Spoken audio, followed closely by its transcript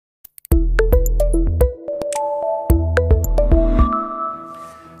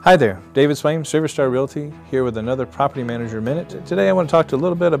Hi there, David Swaim, Service Star Realty, here with another Property Manager Minute. Today I want to talk to you a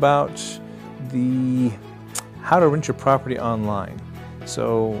little bit about how to rent your property online.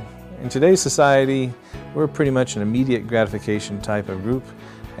 So in today's society, we're pretty much an immediate gratification type of group,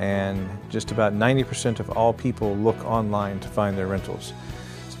 and just about 90% of all people look online to find their rentals.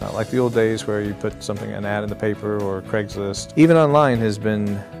 It's not like the old days where you put an ad in the paper or Craigslist. Even online has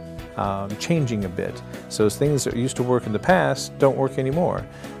been changing a bit. So things that used to work in the past don't work anymore.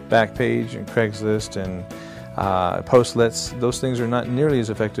 Backpage and Craigslist and Postlets, those things are not nearly as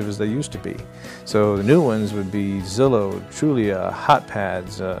effective as they used to be. So the new ones would be Zillow, Trulia,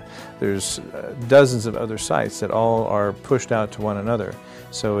 HotPads. There's dozens of other sites that all are pushed out to one another.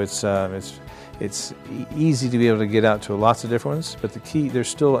 So it's easy to be able to get out to lots of different ones, but there's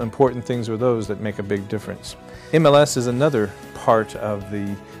still important things with those that make a big difference. MLS is another part of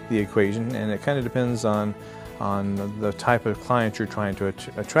the equation, and it kind of depends on the type of client you're trying to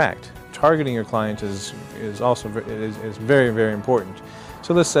attract. Targeting your client is also very, very important.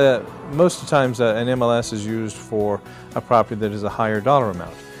 So let's most of the times an MLS is used for a property that is a higher dollar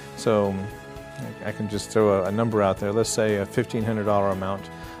amount. So I can just throw a number out there. Let's say a $1,500 amount.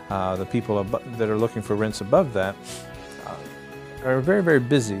 The people that are looking for rents above that are very, very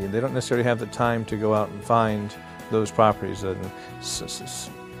busy, and they don't necessarily have the time to go out and find those properties and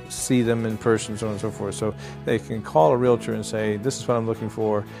see them in person, so on and so forth. So they can call a realtor and say, this is what I'm looking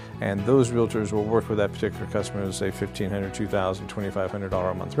for, and those realtors will work with that particular customer to say $1,500, $2,000,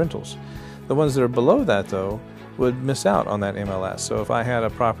 $2,500 a month rentals. The ones that are below that, though, would miss out on that MLS. So if I had a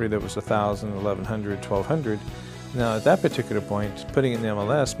property that was $1,000, $1,100, $1,200, now at that particular point, putting it in the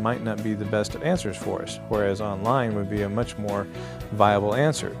MLS might not be the best of answers for us, whereas online would be a much more viable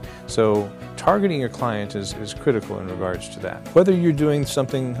answer. So targeting your client is critical in regards to that. Whether you're doing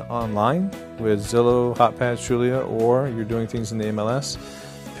something online with Zillow, HotPads, Trulia, or you're doing things in the MLS,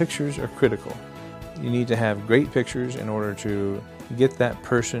 pictures are critical. You need to have great pictures in order to get that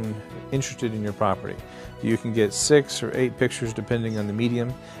person interested in your property. You can get 6 or 8 pictures depending on the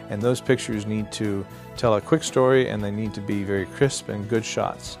medium, and those pictures need to tell a quick story, and they need to be very crisp and good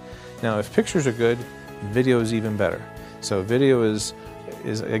shots. Now if pictures are good, video is even better. So video is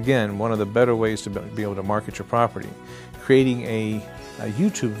again one of the better ways to be able to market your property. Creating a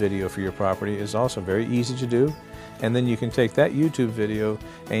YouTube video for your property is also very easy to do, and then you can take that YouTube video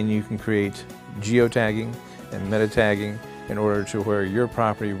and you can create geo-tagging and meta-tagging in order to where your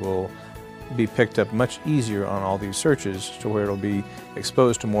property will be picked up much easier on all these searches, to where it'll be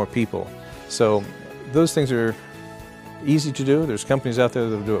exposed to more people. So those things are easy to do. There's companies out there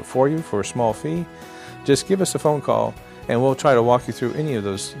that will do it for you for a small fee. Just give us a phone call and we'll try to walk you through any of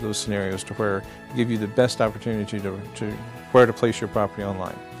those scenarios to where give you the best opportunity to where to place your property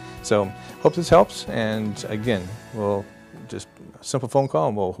online. So hope this helps, and again, we'll just a simple phone call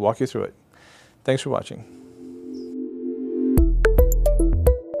and we'll walk you through it. Thanks for watching.